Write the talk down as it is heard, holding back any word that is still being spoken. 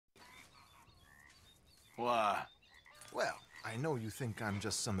Why? Well, I know you think I'm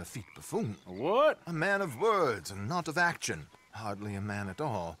just some effete buffoon. What? A man of words and not of action. Hardly a man at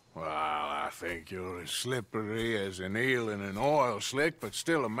all. Well, I think you're as slippery as an eel in an oil slick, but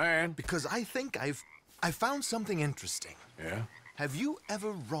still a man. Because I think I found something interesting. Yeah? Have you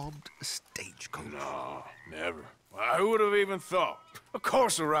ever robbed a stagecoach? No, never. Why, who would have even thought? Of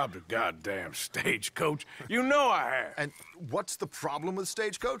course I robbed a goddamn stagecoach. You know I have. And what's the problem with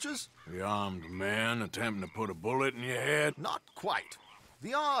stagecoaches? The armed man attempting to put a bullet in your head? Not quite.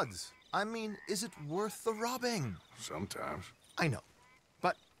 The odds. I mean, is it worth the robbing? Sometimes. I know.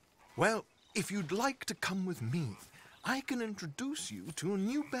 But, well, if you'd like to come with me, I can introduce you to a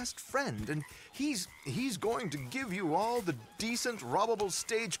new best friend, and he's going to give you all the decent, robbable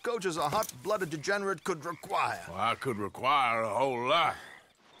stagecoaches a hot-blooded degenerate could require. Well, I could require a whole lot.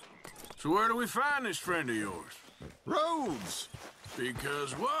 So where do we find this friend of yours? Roads.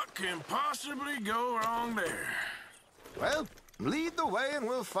 Because what can possibly go wrong there? Well, lead the way and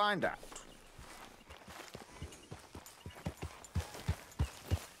we'll find out.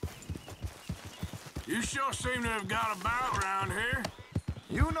 You sure seem to have got about around here.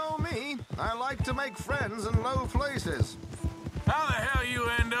 You know me. I like to make friends in low places. How the hell you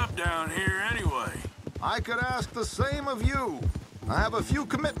end up down here anyway? I could ask the same of you. I have a few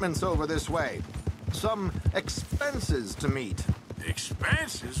commitments over this way. Some expenses to meet.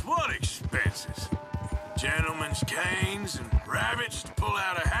 Expenses? What expenses? Gentlemen's canes and rabbits to pull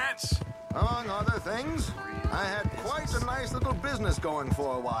out of hats? Among other things, I had quite a nice little business going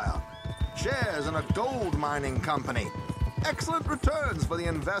for a while. Shares in a gold mining company. Excellent returns for the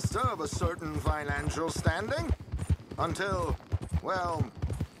investor of a certain financial standing. Until, well,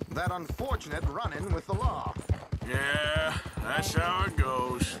 that unfortunate run-in with the law. Yeah, that's how it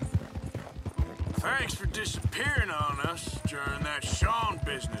goes. Thanks for disappearing on us during that Sean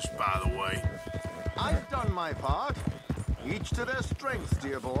business, by the way. I've done my part. Each to their strengths,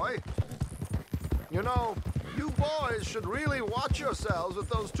 dear boy. You know, you boys should really watch yourselves with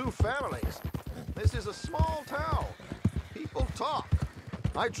those two families. This is a small town. People talk.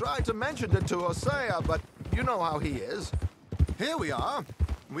 I tried to mention it to Hosea, but you know how he is. Here we are.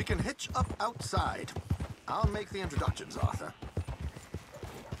 We can hitch up outside. I'll make the introductions, Arthur.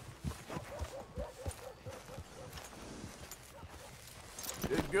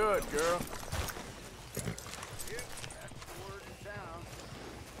 Did good, girl.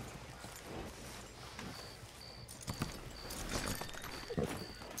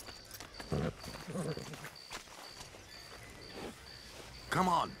 Come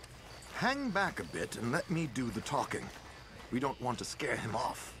on. Hang back a bit and let me do the talking. We don't want to scare him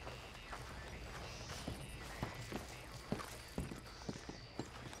off.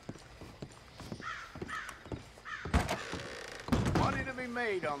 Money to be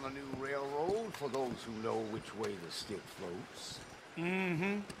made on the new railroad for those who know which way the stick floats.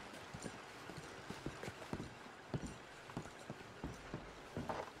 Mm-hmm.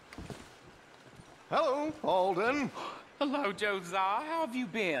 Hello, Alden. Hello, Josiah. How have you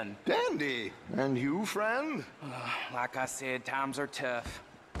been? Dandy. And you, friend? Like I said, times are tough.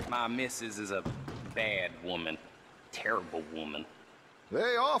 My missus is a bad woman. Terrible woman.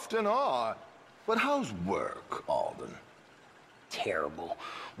 They often are. But how's work, Alden? Terrible.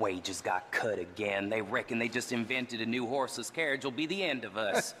 Wages got cut again. They reckon they just invented a new horseless carriage will be the end of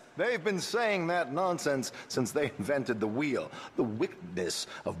us. They've been saying that nonsense since they invented the wheel. The wickedness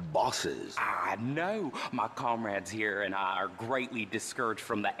of bosses. I know. My comrades here and I are greatly discouraged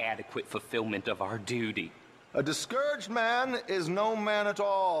from the adequate fulfillment of our duty. A discouraged man is no man at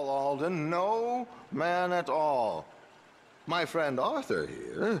all, Alden. No man at all. My friend Arthur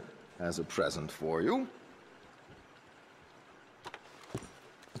here has a present for you.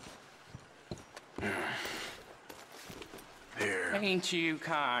 Here. Ain't you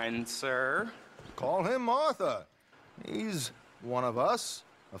kind, sir? Call him Arthur. He's one of us,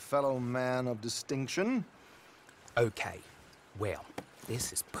 a fellow man of distinction. Okay. Well,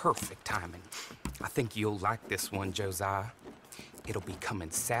 this is perfect timing. I think you'll like this one, Josiah. It'll be coming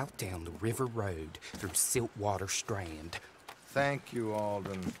south down the river road through Siltwater Strand. Thank you,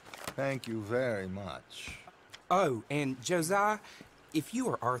 Alden. Thank you very much. Oh, and Josiah, if you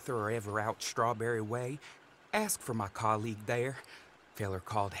or Arthur are ever out Strawberry Way, ask for my colleague there, feller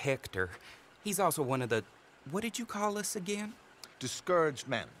called Hector. He's also one of the... What did you call us again? Discouraged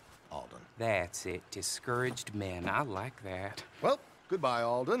men, Alden. That's it, discouraged men. I like that. Well, goodbye,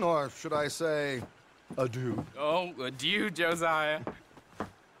 Alden, or should I say, adieu. Oh, adieu, Josiah.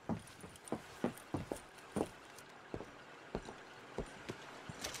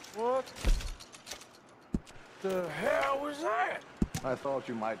 What the hell was that? I thought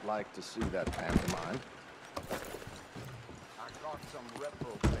you might like to see that pantomime. I got some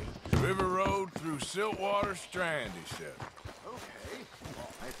reprobate. River road through Siltwater Strand, he said. Okay.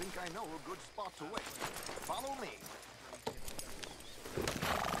 I think I know a good spot to wait. Follow me.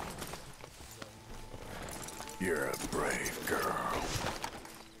 You're a brave girl.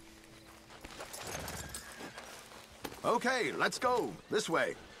 Okay, let's go. This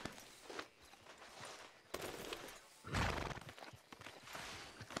way.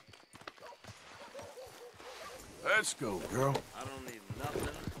 Let's go, girl. I don't need nothing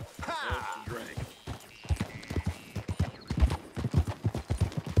else to drink.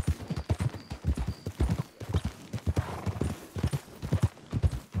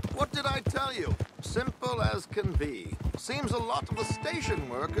 What did I tell you? Simple as can be. Seems a lot of the station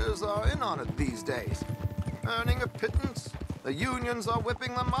workers are in on it these days. Earning a pittance, the unions are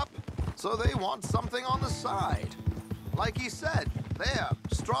whipping them up, so they want something on the side. Like he said, there,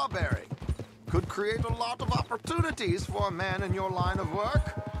 Strawberry. Could create a lot of opportunities for a man in your line of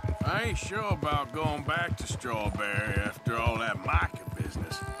work. I ain't sure about going back to Strawberry after all that Micah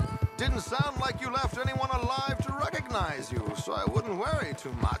business. Didn't sound like you left anyone alive to recognize you, so I wouldn't worry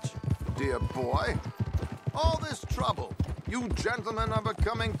too much, dear boy. All this trouble. You gentlemen are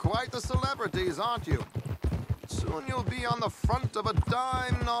becoming quite the celebrities, aren't you? Soon you'll be on the front of a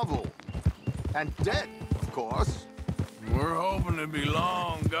dime novel. And dead, of course. We're hoping to be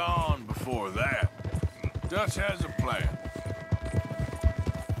long gone before that. Dutch has a plan.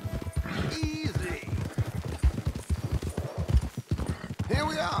 Easy. Here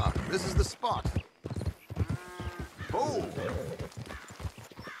we are. This is the spot. Oh.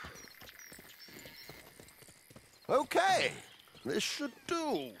 Okay. This should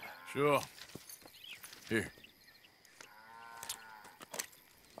do. Sure. Here.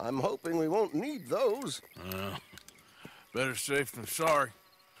 I'm hoping we won't need those. Better safe than sorry.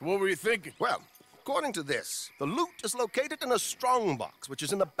 So what were you thinking? Well, according to this, the loot is located in a strongbox, which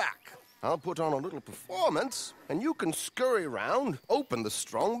is in the back. I'll put on a little performance, and you can scurry around, open the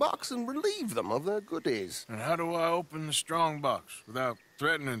strongbox, and relieve them of their goodies. And how do I open the strongbox without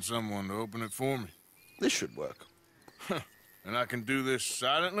threatening someone to open it for me? This should work. And I can do this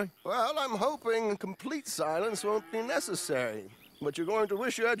silently? Well, I'm hoping complete silence won't be necessary. But you're going to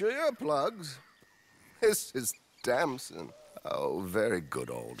wish you had your earplugs. This is Damson. Oh, very good,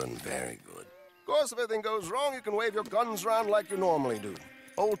 Alden, very good. Of course, if anything goes wrong, you can wave your guns around like you normally do.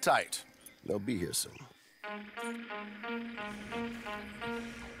 Hold tight. They'll be here soon.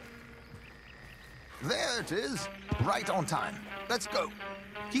 There it is. Right on time. Let's go.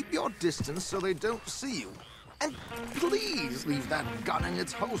 Keep your distance so they don't see you. And please leave that gun in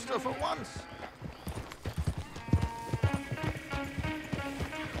its holster for once.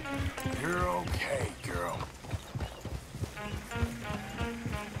 You're okay, girl.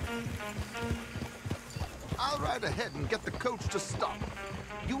 I'll ride ahead and get the coach to stop.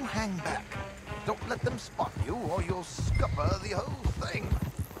 You hang back. Don't let them spot you or you'll scupper the whole thing.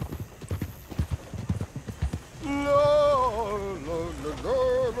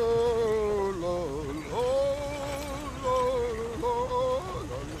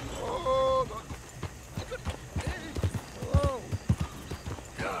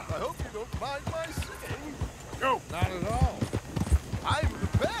 I hope you don't mind my singing. Go! Not at all. I'm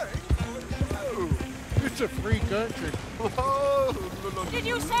preparing for you. It's a free country. Did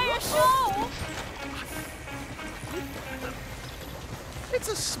you say a show? It's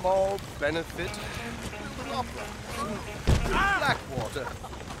a small benefit. An opera. Blackwater.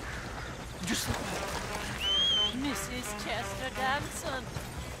 Just Mrs. Chester Damson.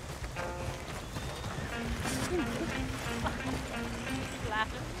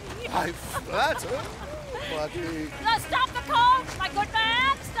 Flatter me. I flatter, but Stop the coach, my good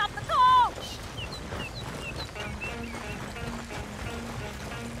man! Stop the coach!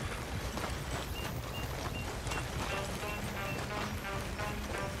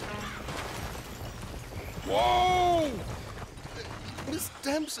 Whoa! Miss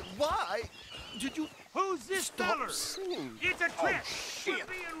Damson, why did you Who's this stop feller? singing? It's a trick. shit. We're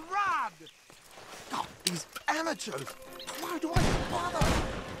being robbed. God, these amateurs. Why do I bother?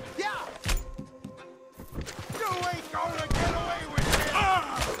 Yeah. You ain't gonna get away with it.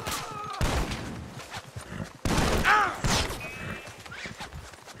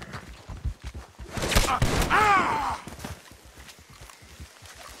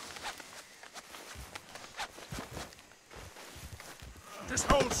 Just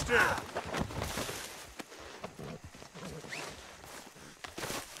hold still.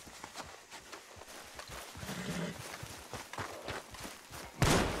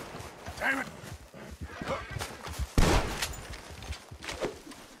 Damn it!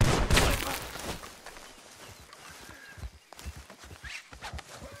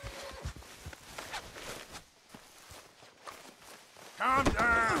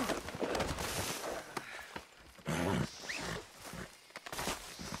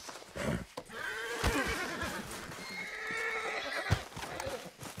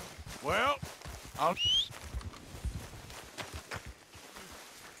 down.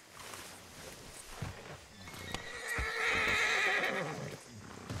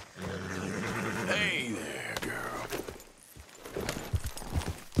 Hey there, girl.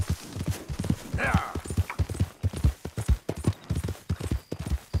 Yeah.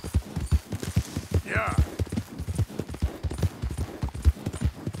 Yeah.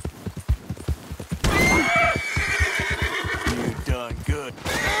 You done good.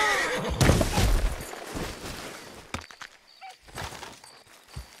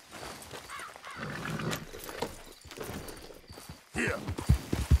 Yeah.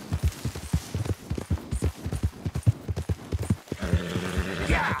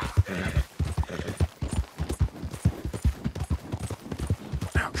 Yeah.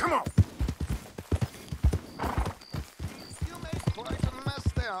 Now, come on. You made quite a mess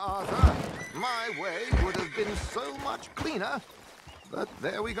there, Arthur. My way would have been so much cleaner. But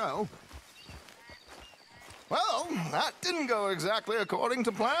there we go. Well, that didn't go exactly according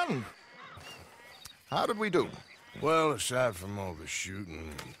to plan. How did we do? Well, aside from all the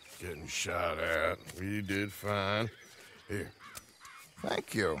shooting and getting shot at, we did fine. Here.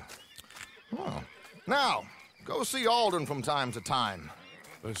 Thank you. Well, now, go see Alden from time to time.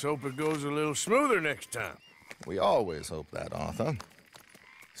 Let's hope it goes a little smoother next time. We always hope that, Arthur.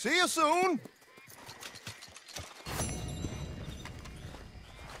 See you soon!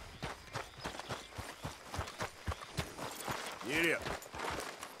 Giddy up.